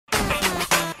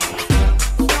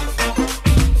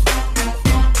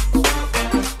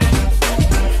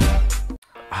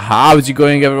How's it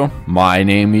going, everyone? My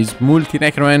name is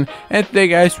Multinecroman, and today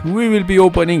guys we will be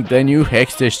opening the new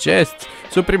Hextech chests.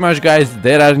 So pretty much guys,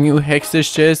 there are new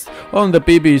Hextech chests on the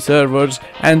PB servers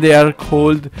and they are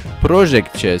called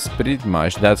project chests. Pretty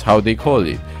much that's how they call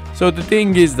it. So the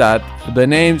thing is that the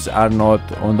names are not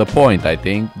on the point, I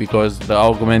think, because the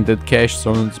augmented cache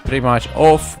sounds pretty much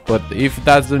off. But if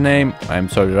that's the name, I'm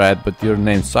sorry Red, but your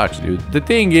name sucks, dude. The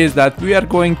thing is that we are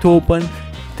going to open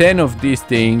 10 of these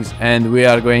things, and we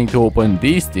are going to open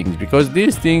these things because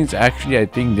these things actually, I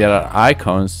think, there are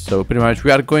icons. So pretty much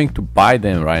we are going to buy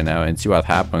them right now and see what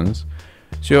happens.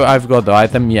 So I've got the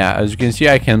item. Yeah, as you can see,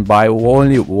 I can buy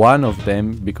only one of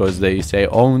them because they say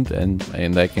owned, and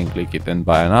I can click it and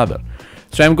buy another.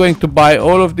 So I'm going to buy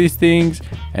all of these things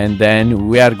and then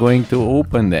we are going to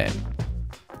open them.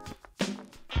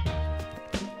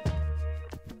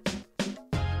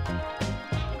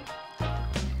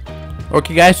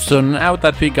 Okay guys, so now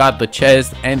that we got the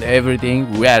chest and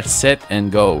everything, we are set and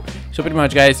go. So pretty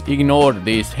much guys, ignore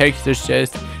this Hextech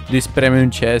chest, this premium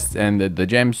chest and the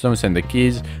gemstones and the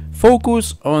keys.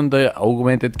 Focus on the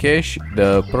augmented cache,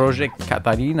 the project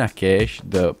Katarina cache,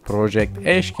 the project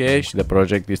Ash cache, the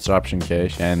project disruption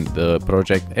cache and the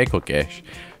project echo cache.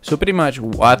 So pretty much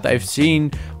what I've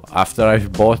seen after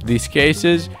I've bought these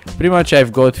cases, pretty much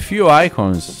I've got few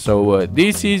icons. So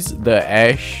this is the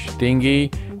Ash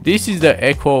thingy. This is the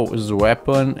Echo's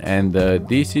weapon, and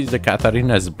this is the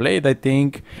Katarina's blade, I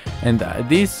think, and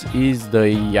this is the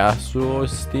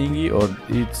Yasuo's thingy, or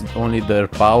it's only their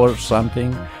power or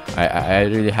something. I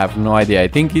really have no idea. I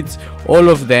think it's all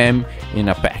of them in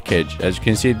a package. As you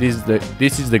can see, this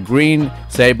is the green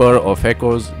saber of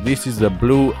Echoes, this is the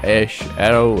blue Ash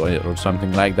arrow or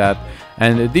something like that,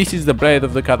 and this is the blade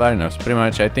of the Katarina. So pretty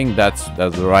much I think that's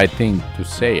the right thing to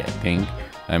say.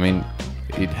 I mean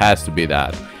it has to be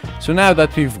that. So now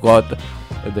that we've got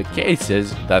the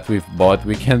cases that we've bought,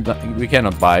 we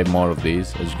cannot buy more of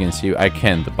these. As you can see, I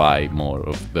can't buy more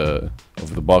of the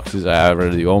boxes. I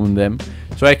already own them,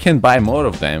 so I can't buy more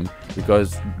of them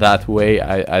because that way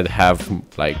I'd have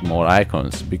like more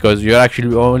icons. Because you're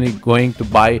actually only going to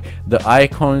buy the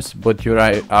icons, but you're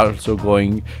also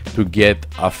going to get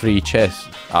a free chest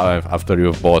after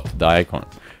you've bought the icon.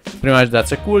 So pretty much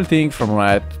that's a cool thing from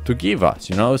Riot to give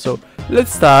us, you know. So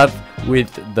let's start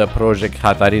with the project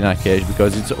Katarina cache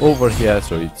because it's over here,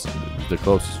 so it's the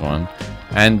closest one.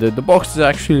 And the boxes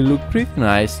actually look pretty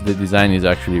nice. The design is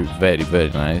actually very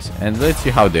nice, and let's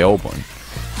see how they open.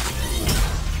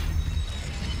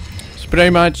 So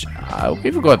pretty much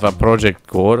we've got a project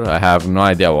core. I have no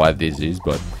idea what this is,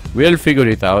 but we'll figure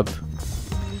it out.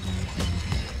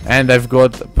 And I've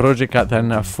got project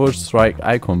Katarina first strike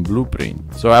icon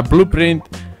blueprint. So a blueprint,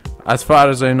 as far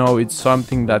as I know, it's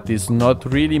something that is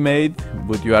not really made,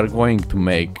 but you are going to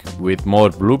make with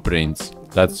more blueprints.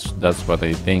 That's what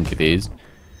I think it is.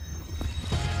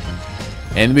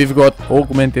 And we've got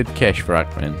augmented cache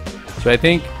fragment. So I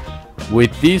think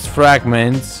with these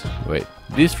fragments,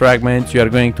 you are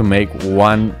going to make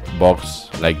one box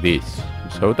like this.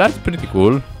 So that's pretty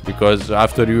cool, because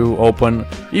after you open,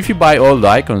 if you buy all the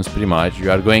icons, pretty much you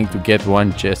are going to get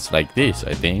one chest like this,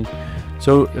 I think.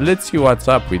 So let's see what's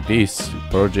up with this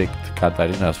project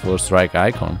Katarina's first strike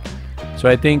icon. So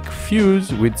I think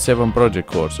fuse with 7 project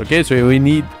cores. Okay, so we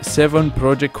need 7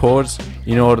 project cores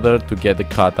in order to get the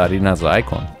Katarina's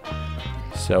icon.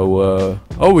 So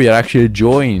oh, we are actually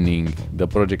joining the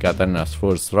project Katarina's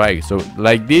first strike. So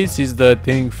like this is the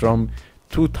thing from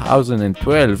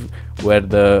 2012 where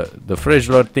the Fresh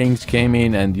Lord things came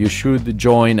in and you should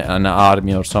join an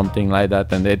army or something like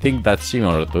that, and I think that's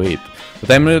similar to it, but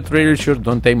I'm not really sure.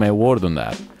 Don't take my word on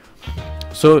that.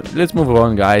 So let's move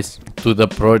on guys to the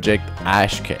project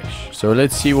Ash cache. So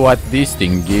let's see what this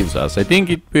thing gives us. I think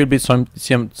it will be so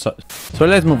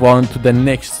let's move on to the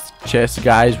next chest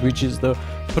guys, which is the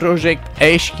project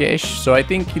Ash cache. So I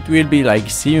think it will be like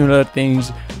similar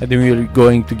things. I think we're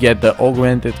going to get the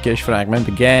augmented cache fragment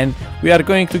again. We are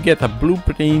going to get a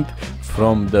blueprint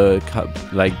from the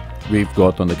like we've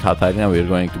got on the Katarina. We're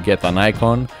going to get an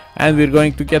icon and we're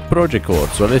going to get project core.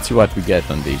 So let's see what we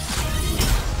get on this.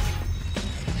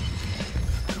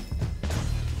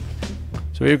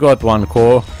 So we've got one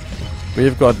core,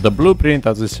 we've got the blueprint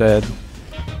as I said,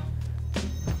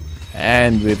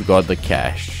 and we've got the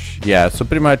cache. Yeah, so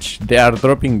pretty much they are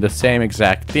dropping the same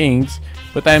exact things,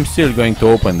 but I'm still going to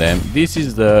open them. This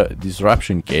is the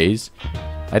disruption case.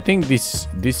 I think this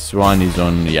one is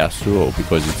on Yasuo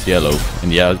because it's yellow,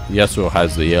 and Yasuo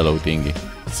has the yellow thingy.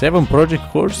 7 project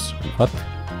cores? What?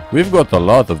 We've got a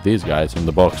lot of these guys in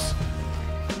the box.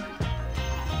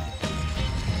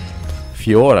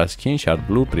 Fiora skin shard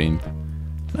blueprint.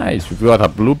 Nice. We've got a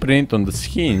blueprint on the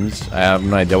skins. I have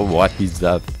no idea what is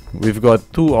that. We've got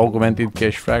 2 augmented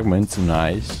cache fragments.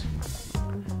 Nice.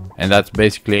 And that's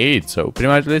basically it. So pretty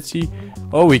much, let's see.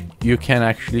 Oh, you can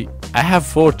actually... I have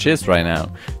 4 chests right now.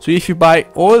 So if you buy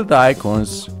all the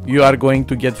icons, you are going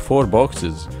to get 4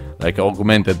 boxes. Like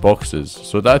augmented boxes.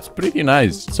 So that's pretty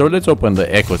nice. So let's open the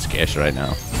Echo's cache right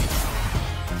now.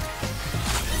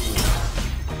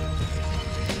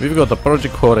 We've got the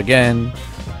project core again.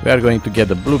 We are going to get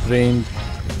the blueprint.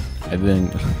 And then...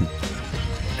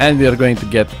 and we are going to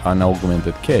get an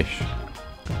augmented cache.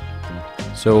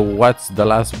 So what's the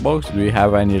last box? Do we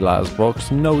have any last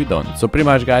box? No, we don't. So pretty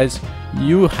much, guys,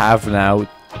 you have now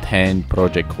 10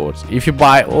 project cores. If you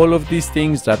buy all of these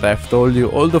things that I've told you,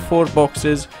 all the 4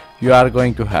 boxes, you are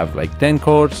going to have like 10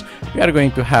 cores. You are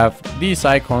going to have these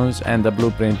icons and the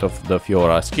blueprint of the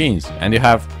Fiora skins. And you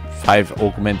have 5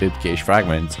 augmented cache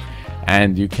fragments.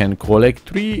 And you can collect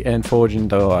 3 and forge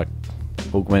into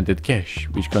augmented cache,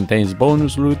 which contains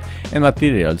bonus loot and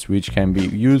materials which can be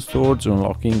used towards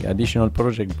unlocking additional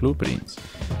project blueprints.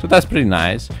 So that's pretty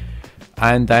nice.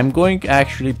 And I'm going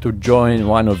actually to join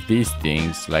one of these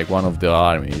things, like one of the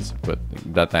armies, but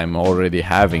that I'm already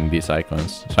having these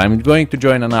icons. So I'm going to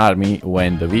join an army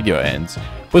when the video ends.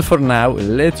 But for now,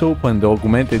 let's open the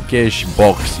augmented cache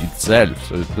box itself.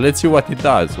 So let's see what it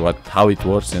does, how it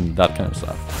works and that kind of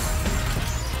stuff.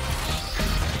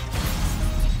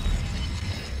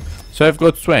 So I've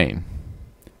got Swain.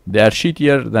 They are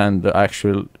shittier than the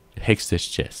actual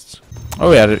Hextech chests. Oh,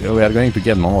 we are going to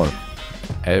get more.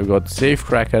 I've got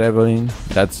Safecracker Evelyn.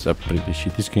 That's a pretty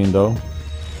shitty skin though.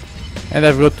 And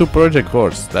I've got 2 project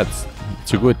cores.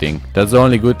 It's a good thing. That's the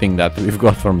only good thing that we've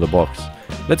got from the box.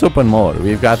 Let's open more.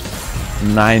 We've got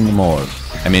 9 more.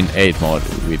 I mean 8 more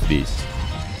with this.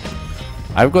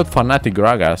 I've got Fanatic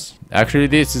Gragas. Actually,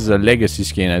 this is a legacy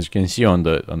skin, as you can see on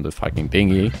the fucking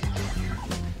thingy.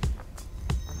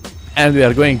 And we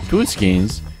are going 2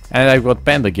 skins, and I've got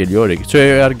Panda Gelioric. So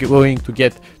we are going to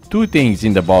get 2 things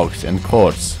in the box and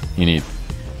cores in it.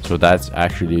 So that's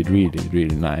actually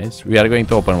really nice. We are going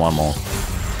to open 1 more.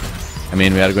 I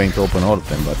mean, we are going to open all of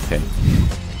them, but hey.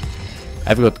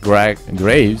 I've got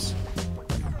Graves.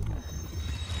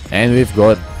 And we've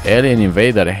got Alien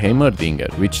Invader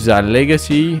Heimerdinger, which is a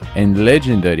legacy and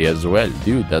legendary as well.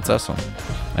 Dude, that's awesome.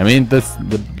 I mean,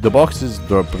 the boxes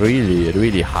drop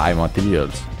really high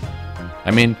materials. I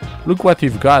mean, look what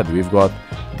we've got. We've got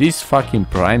this fucking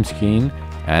Prime skin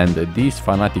and this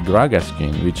Fanatic Gragas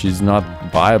skin, which is not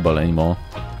viable anymore.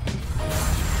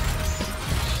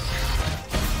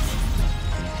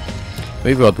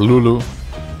 We've got Lulu,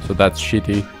 so that's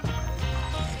shitty.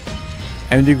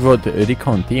 And we've got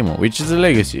Recon Timo, which is a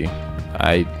legacy.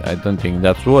 I don't think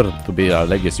that's worth to be a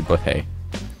legacy, but hey.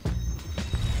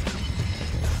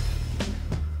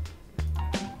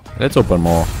 Let's open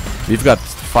more. We've got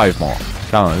 5 more.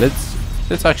 Come on,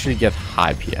 let's actually get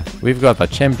hype here. We've got a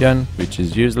champion, which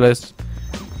is useless.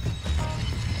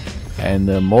 And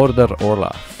Murder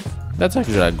Olaf. That's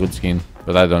actually a good skin,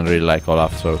 but I don't really like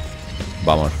Olaf, so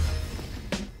bummer.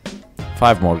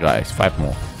 5 more, guys, 5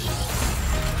 more.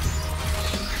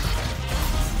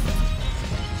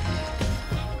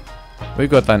 We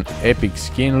got an epic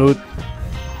skin loot.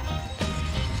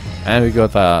 And we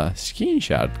got a skin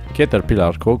shard,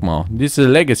 Caterpillar Kog'Maw. This is a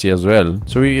legacy as well.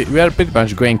 So we are pretty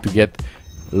much going to get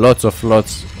lots of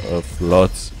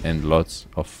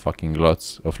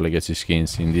legacy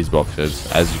skins in these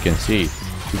boxes, as you can see.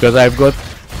 Because I've got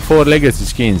 4 legacy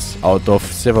skins out of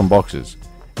 7 boxes.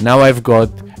 Now I've got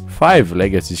 5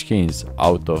 legacy skins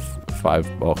out of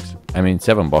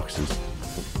 7 boxes.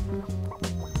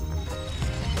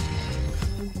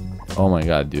 Oh my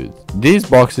god, dude. These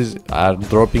boxes are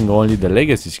dropping only the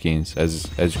legacy skins, as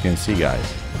you can see,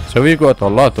 guys. So we've got a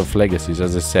lot of legacies,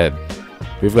 as I said.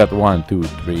 We've got 1, 2,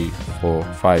 3, 4,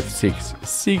 5,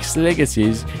 6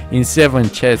 legacies in 7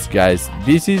 chests, guys.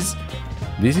 This is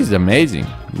amazing.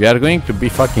 We are going to be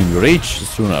fucking rich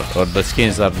sooner, or the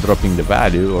skins are dropping the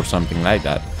value or something like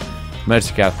that.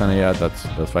 Mercy Captain, yeah, that's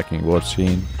the fucking worst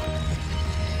skin.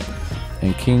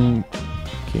 And King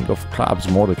of Clubs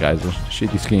Mordekaiser,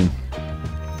 shitty skin.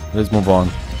 Let's move on.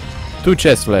 2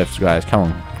 chests left, guys, come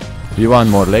on. We want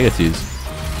more legacies.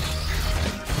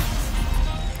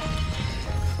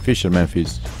 Fisherman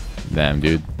Fist. Damn,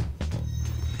 dude.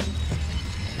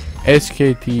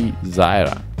 SKT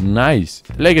Zyra. Nice.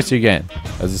 Legacy again.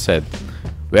 As I said,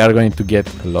 we are going to get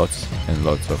lots and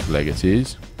lots of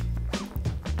legacies.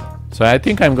 So I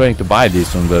think I'm going to buy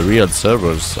this on the real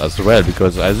servers as well,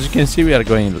 because as you can see, we are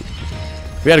going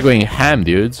ham,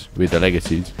 dudes, with the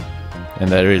legacies.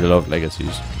 And I really love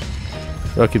legacies.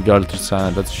 Rocket Girl to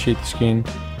Sun, that's a shit skin.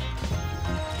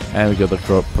 and we got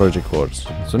the project cores.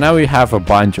 So now we have a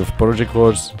bunch of project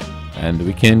cores, and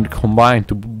we can combine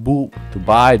to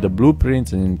buy the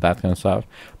blueprints and that kind of stuff.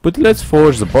 But let's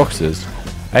forge the boxes.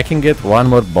 I can get one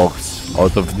more box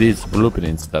out of these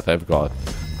blueprints that I've got.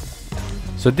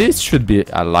 So this should be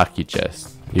a lucky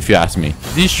chest, if you ask me.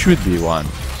 This should be one.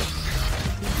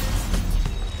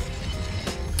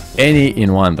 Any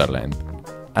in Wonderland.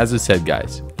 As I said,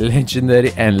 guys,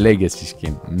 legendary and legacy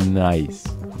skin. Nice.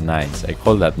 Nice. I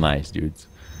call that nice, dudes.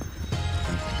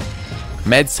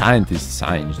 Mad scientist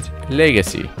signed.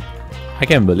 Legacy. I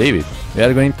can't believe it. We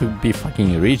are going to be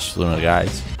fucking rich sooner,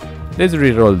 guys. Let's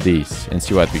reroll this and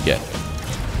see what we get.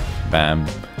 Bam.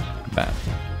 Bam.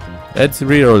 Let's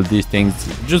reroll these things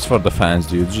just for the fans,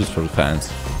 dude. Just for the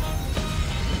fans.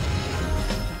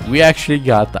 We actually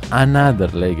got another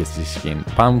legacy skin,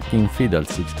 Pumpkin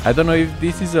Fiddlesticks. I don't know if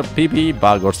this is a PvE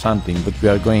bug or something, but we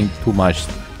are going too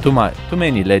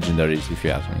many legendaries, if you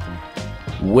ask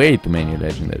me. Way too many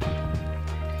legendaries.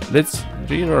 Let's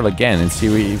reroll again and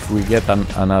see if we get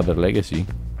another legacy.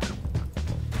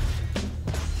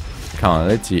 Come on,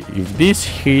 let's see. If this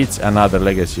hits another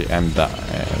legacy, I'm done.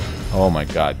 Oh my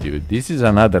god, dude. This is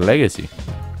another legacy.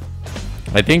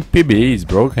 I think PvE is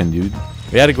broken, dude.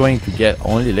 We are going to get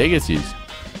only legacies.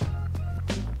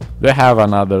 Do I have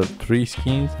another 3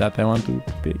 skins that I want to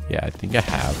pick? Yeah, I think I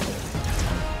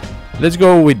have. Let's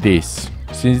go with this.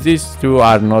 Since these two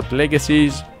are not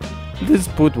legacies, let's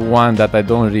put one that I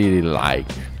don't really like.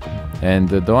 And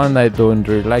the one I don't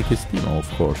really like is Timo, of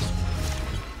course.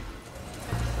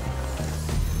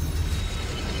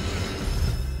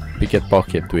 Picket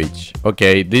Pocket Twitch.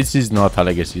 Okay, this is not a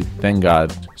legacy, thank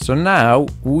god. So now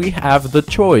we have the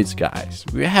choice, guys.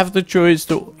 We have the choice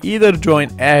to either join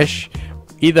Ash,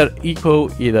 either Eco,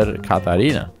 either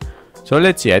Katarina. So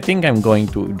let's see, I think I'm going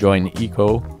to join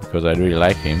Eco because I really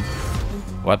like him.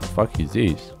 What the fuck is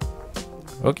this?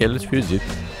 Okay, let's fuse it.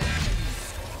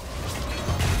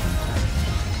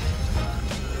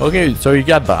 Okay, so you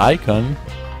got the icon.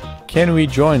 Can we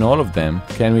join all of them?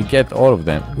 Can we get all of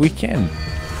them? We can.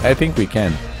 I think we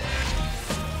can.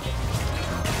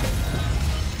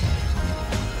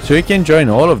 So we can join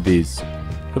all of these.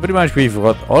 So pretty much we've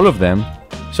got all of them.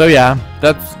 So yeah,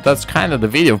 that's kind of the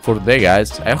video for today,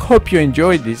 guys. I hope you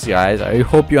enjoyed this, guys. I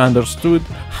hope you understood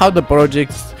how the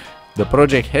project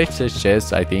Hextech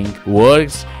chest, I think,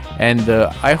 works. And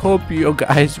I hope you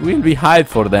guys will be hyped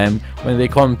for them when they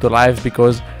come to life,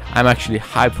 because I'm actually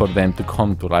hyped for them to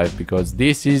come to life, because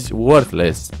this is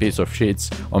worthless piece of shits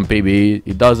on PvE.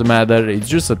 It doesn't matter, it's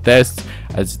just a test,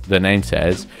 as the name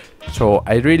says. So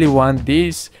I really want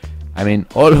this, I mean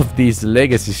all of these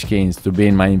legacy skins to be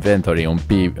in my inventory on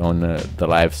the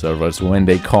live servers when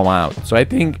they come out. So I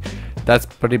think that's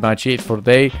pretty much it for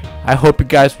today. I hope you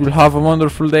guys will have a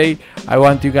wonderful day. I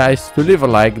want you guys to leave a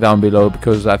like down below,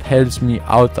 because that helps me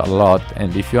out a lot.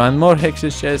 And if you want more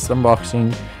Hextech chest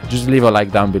unboxing, just leave a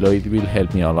like down below. It will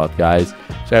help me a lot, guys.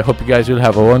 So I hope you guys will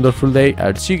have a wonderful day.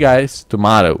 I'll see you guys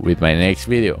tomorrow with my next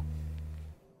video.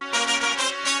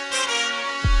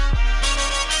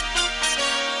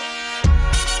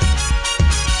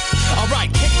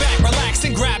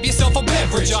 Grab yourself a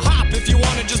beverage, a hop if you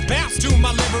wanna just bounce to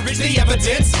my leverage. The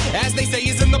evidence, as they say,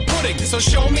 is in the pudding. So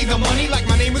show me the money like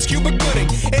my name was Cuba Gooding.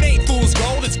 It ain't fool's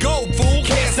gold, it's gold, fool.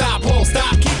 Can't stop, won't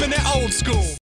stop, keeping it old school.